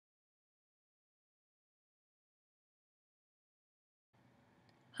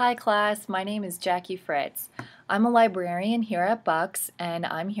Hi class, my name is Jackie Fritz. I'm a librarian here at Bucks and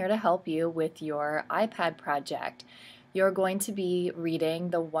I'm here to help you with your iPad project. You're going to be reading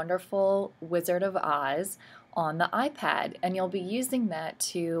The Wonderful Wizard of Oz on the iPad, and you'll be using that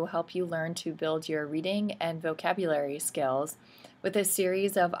to help you learn to build your reading and vocabulary skills with a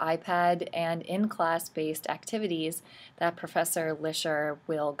series of iPad and in-class based activities that Professor Lisher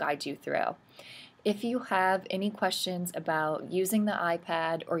will guide you through. If you have any questions about using the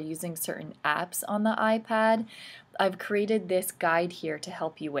iPad or using certain apps on the iPad, I've created this guide here to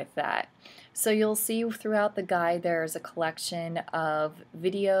help you with that. So you'll see throughout the guide there's a collection of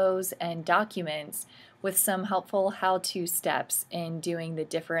videos and documents with some helpful how-to steps in doing the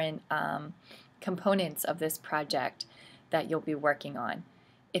different components of this project that you'll be working on.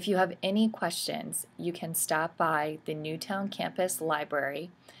 If you have any questions, you can stop by the Newtown Campus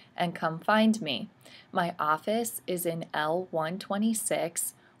Library and come find me. My office is in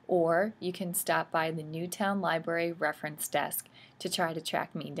L126, or you can stop by the Newtown Library reference desk to try to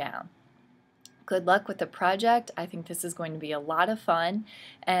track me down. Good luck with the project. I think this is going to be a lot of fun,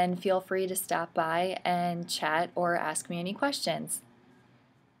 and feel free to stop by and chat or ask me any questions.